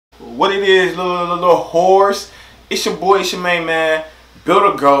What it is, little horse. It's your boy, it's your main man,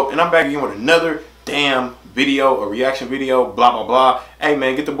 Build a Goat, and I'm back again with another damn video, a reaction video, blah blah blah. Hey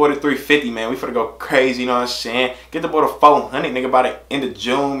man, get the boy to 350, man. We finna go crazy, you know what I'm saying? Get the boy to 400, nigga, by the end of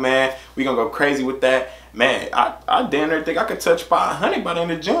June, man. We gonna go crazy with that. Man, I damn near think I could touch 500 by the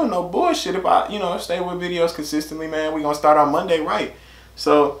end of June. No bullshit. If I, stay with videos consistently, man. We gonna start on Monday, right?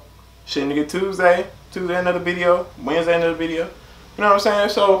 So, shit, nigga, Tuesday another video, Wednesday another video. You know what I'm saying?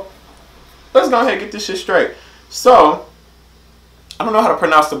 So, let's go ahead and get this shit straight. So, I don't know how to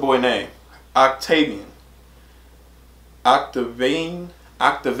pronounce the boy name. Octavian. Octavian.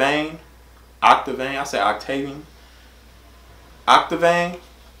 I say Octavian. Octavian.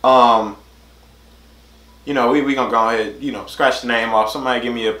 We gonna go ahead, scratch the name off. Somebody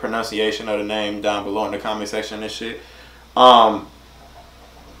give me a pronunciation of the name down below in the comment section and shit. What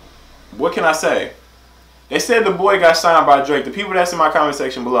can I say? They said the boy got signed by Drake. The people that's in my comment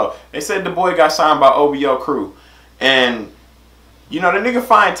section below, they said the boy got signed by OVO Crew. And, the nigga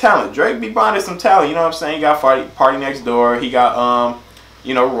find talent. Drake be finding some talent, you know what I'm saying? He got Party Next Door. He got,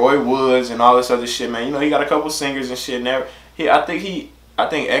 Roy Woods and all this other shit, man. He got a couple singers and shit. I think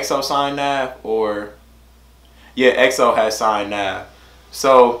EXO signed that, or... Yeah, EXO has signed Nav.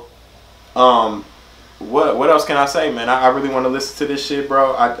 So, what else can I say, man? I really want to listen to this shit,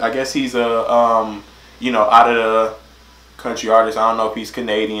 bro. I guess he's a, out of the country artist. I don't know if he's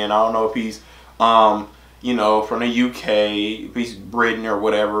Canadian. I don't know if he's, from the UK. If he's Britain or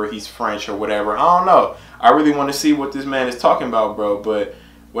whatever. He's French or whatever. I don't know. I really want to see what this man is talking about, bro. But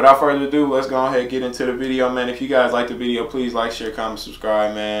without further ado, let's go ahead and get into the video, man. If you guys like the video, please like, share, comment,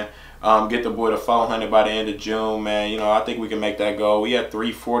 subscribe, man. Get the boy to 400 by the end of June, man. I think we can make that goal. We at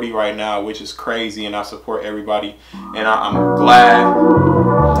 340 right now, which is crazy, and I support everybody. And I'm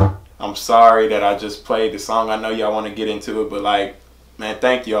glad. I'm sorry that I just played the song. I know y'all want to get into it, but man,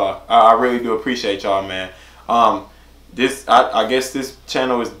 thank y'all. I really do appreciate y'all, man. I guess this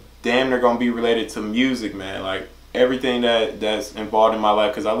channel is damn near gonna be related to music, man. Like everything that's involved in my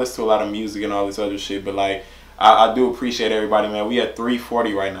life, because I listen to a lot of music and all this other shit, but I do appreciate everybody, man. We at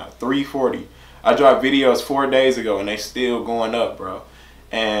 340 right now. 340. I dropped videos 4 days ago and they still going up, bro.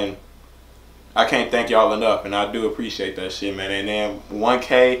 And I can't thank y'all enough, and I do appreciate that shit, man. And then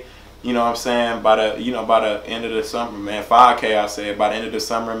 1K, you know what I'm saying, by the end of the summer, man. 5K, I said, by the end of the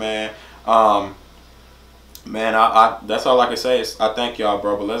summer, man. Man, that's all I can say is I thank y'all,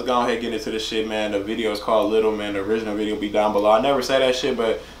 bro. But let's go ahead and get into this shit, man. The video is called Little, man. The original video will be down below. I never say that shit,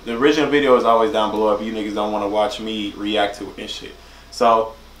 but the original video is always down below if you niggas don't want to watch me react to it and shit.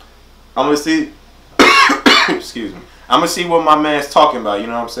 So, I'm going to see... excuse me. I'm going to see what my man's talking about, you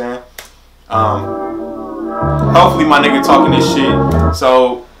know what I'm saying? Hopefully my nigga talking this shit.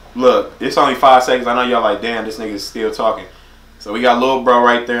 So, look, it's only 5 seconds. I know y'all like, damn, this nigga's still talking. So we got little bro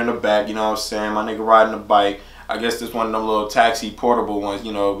right there in the back, you know what I'm saying? My nigga riding a bike. I guess this one of them little taxi portable ones,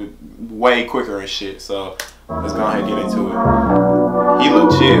 way quicker and shit. So let's go ahead and get into it. He look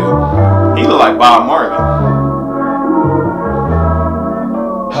chill. He look like Bob Marley.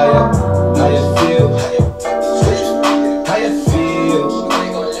 How you feel?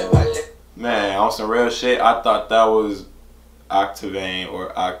 Man, on some real shit, I thought that was Octavian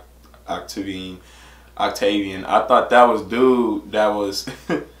or Octavian. I thought that was dude that was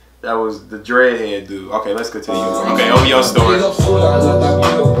that was the dreadhead dude. Okay, let's continue. Okay, over your story.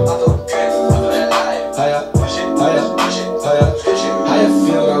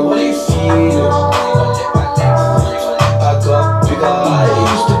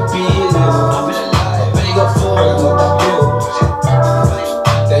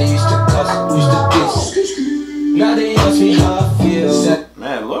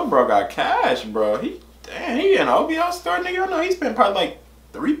 Man, little bro got cash, bro. He in an OVO store, nigga. I know he spent probably like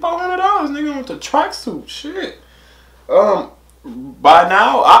 $300-400, nigga, with the tracksuit. Shit. By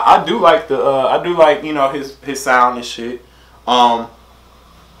now, I do like his sound and shit. I'm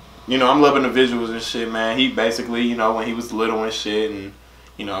loving the visuals and shit, man. He basically, when he was little and shit, and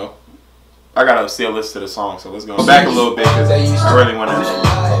I gotta still listen to the song, so let's go back a little bit because I really want to.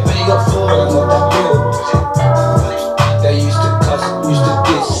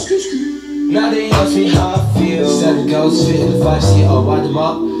 Now they ask me how I feel. 7 girls fit in the 5-seat, I'll ride them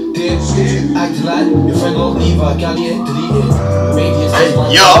up. Dip, acting like your friend won't leave, I can't get deleted. Maybe it's hey,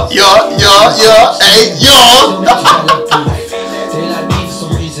 yo, hey, yo. They like me for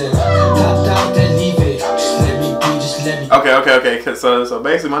some reason. Tap down, then leave it. Just let me be, just let me. Okay. So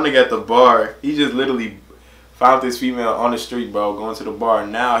basically, my nigga at the bar, he just literally found this female on the street, bro, going to the bar.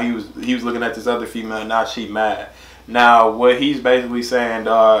 Now he was looking at this other female. Now she mad. Now what he's basically saying,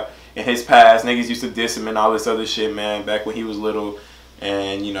 in his past, niggas used to diss him and all this other shit, man, back when he was little.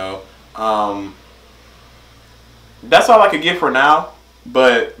 And that's all I could get for now.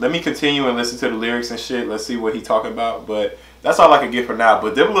 But let me continue and listen to the lyrics and shit. Let's see what he talking about. But that's all I could get for now.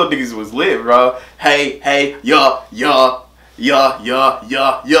 But them little niggas was lit, bro. Hey, yeah. You know what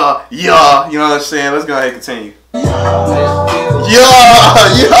I'm saying? Let's go ahead and continue. Yeah.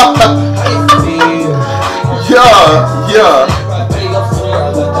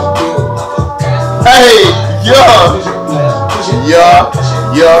 Hey, yeah.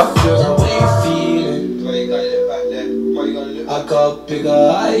 I got bigger,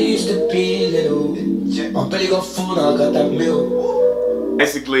 I used to be little. My belly got full, I got that milk.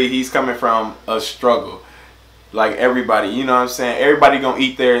 Basically, he's coming from a struggle. Like everybody, you know what I'm saying? Everybody gonna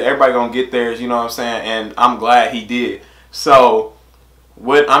eat theirs, everybody gonna get theirs, you know what I'm saying? And I'm glad he did. So,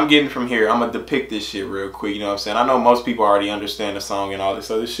 what I'm getting from here, I'm gonna depict this shit real quick, you know what I'm saying? I know most people already understand the song and all this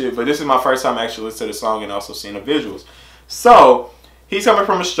other shit, but this is my first time actually listening to the song and also seeing the visuals. So, he's coming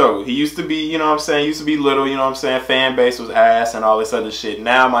from a struggle. He used to be, you know what I'm saying, used to be little, you know what I'm saying, fan base was ass and all this other shit.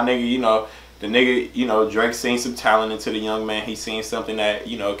 Now, my nigga, the nigga, Drake seen some talent into the young man. He seen something that,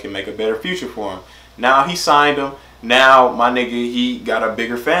 can make a better future for him. Now, he signed him. Now, my nigga, he got a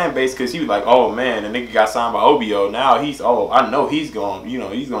bigger fan base because he was like, oh, man, the nigga got signed by OBO. Now, I know he's going,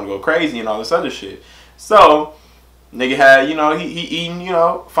 he's going to go crazy and all this other shit. So, nigga had, he eating,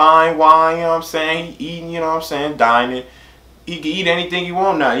 fine wine, you know what I'm saying? He eating, you know what I'm saying, dining. He can eat anything you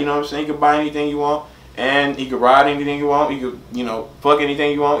want now, you know what I'm saying? He can buy anything you want, and he can ride anything you want. He could, fuck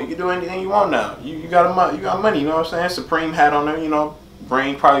anything you want. You can do anything you want now. You got money, you know what I'm saying? Supreme hat on there,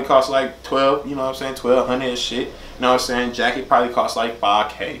 Brain probably costs like 12, you know what I'm saying? 1,200 and shit, you know what I'm saying? Jacket probably costs like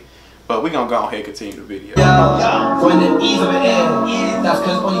 5K. But we gonna go ahead and continue the video. For the ease of the air, that's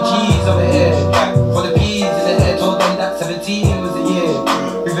cause only G's over here. For the P's in the air, told them that 17 was the year.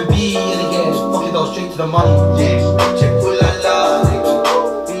 With a B in the air, fucking go straight to the money. Yeah, check ooh la la, they go,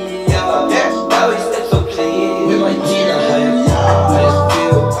 yeah, now it's so clean. With my G, I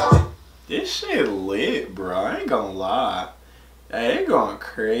feel. This shit lit, bro. I ain't gonna lie. Hey, they going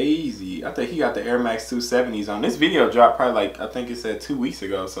crazy. I think he got the Air Max 270s on. This video dropped probably like, I think it said 2 weeks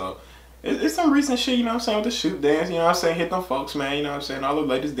ago. So, it's some recent shit, you know what I'm saying, with the shoot dance, you know what I'm saying, hit them folks, man, you know what I'm saying, all the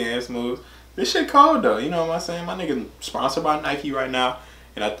latest dance moves. This shit cold, though, you know what I'm saying? My nigga sponsored by Nike right now.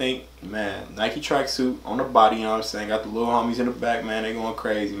 And I think, man, Nike tracksuit on the body, you know what I'm saying, got the little homies in the back, man, they going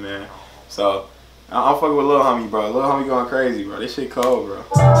crazy, man. So, I'm fucking with little homie, bro. Little homie going crazy, bro. This shit cold, bro.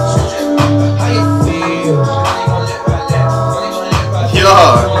 How you feel?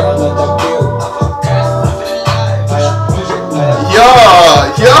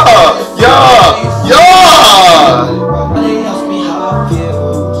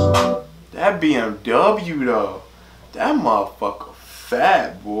 That BMW though, that motherfucker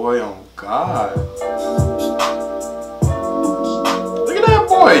fat, boy, on God. Look at that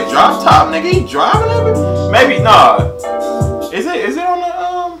boy, drop top, nigga. He driving it? Maybe nah. Is it on the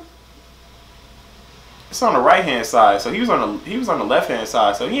It's on the right hand side, so he was on the left hand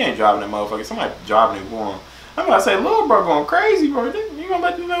side, so he ain't driving that motherfucker. Somebody driving it for him. I'm about to say, little bro going crazy, bro. You gonna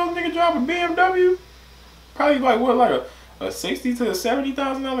let this little nigga drive a BMW? Probably like what, like a $60,000 to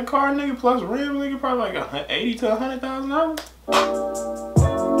 $70,000 car, nigga, plus rims, nigga, probably like $80,000 to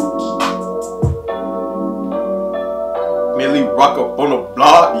 $100,000. Millie rock up on the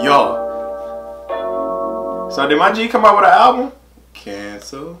block, y'all. So did my G come out with an album?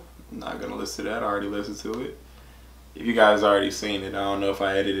 Cancel. Not gonna listen to that. I already listened to it. If you guys already seen it, I don't know if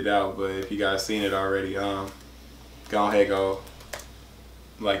I edited it out, but if you guys seen it already, go ahead, go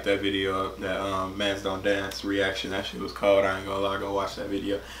like that video, that Mans Don't Dance reaction. That shit was cold. I ain't gonna lie, go watch that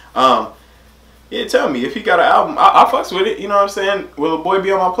video. Yeah, tell me if he got an album. I fucks with it. You know what I'm saying? Will a boy be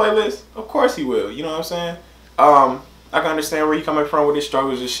on my playlist? Of course he will. You know what I'm saying? I can understand where he coming from with his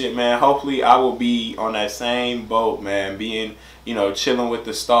struggles and shit, man. Hopefully I will be on that same boat, man. Being, chilling with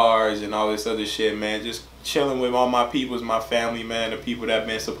the stars and all this other shit, man. Just chilling with all my peoples, my family, man. The people that have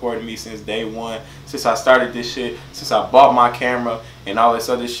been supporting me since day one. Since I started this shit. Since I bought my camera and all this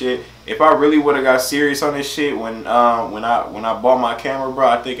other shit. If I really would have got serious on this shit when I bought my camera, bro,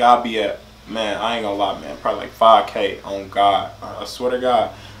 I think I'll be at, man, I ain't gonna lie, man, probably like 5K on God. I swear to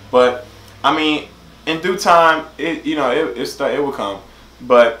God. But, I mean, in due time, it will come.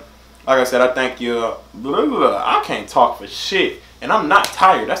 But like I said, I thank you. I can't talk for shit, and I'm not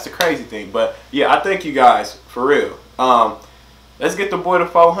tired. That's the crazy thing. But yeah, I thank you guys for real. Let's get the boy to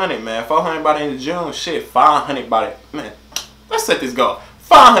 400, man. 400 by the end of June. Shit, 500 by the man. Let's set this goal.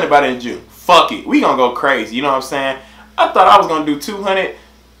 500 by the end of June. Fuck it, we gonna go crazy. You know what I'm saying? I thought I was gonna do 200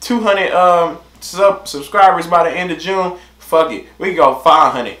 subscribers by the end of June. Fuck it, we go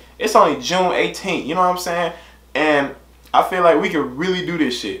 500. It's only June 18th, you know what I'm saying? And I feel like we can really do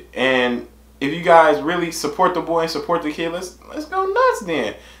this shit. And if you guys really support the boy and support the kid, let's go nuts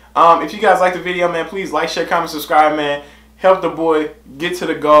then. If you guys like the video, man, please like, share, comment, subscribe, man. Help the boy get to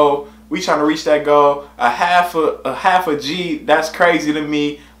the goal. We trying to reach that goal. A half a G. That's crazy to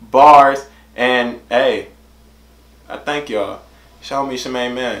me. Bars. And hey, I thank y'all. Show me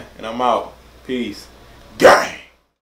Shemaine, man, and I'm out. Peace. Gang.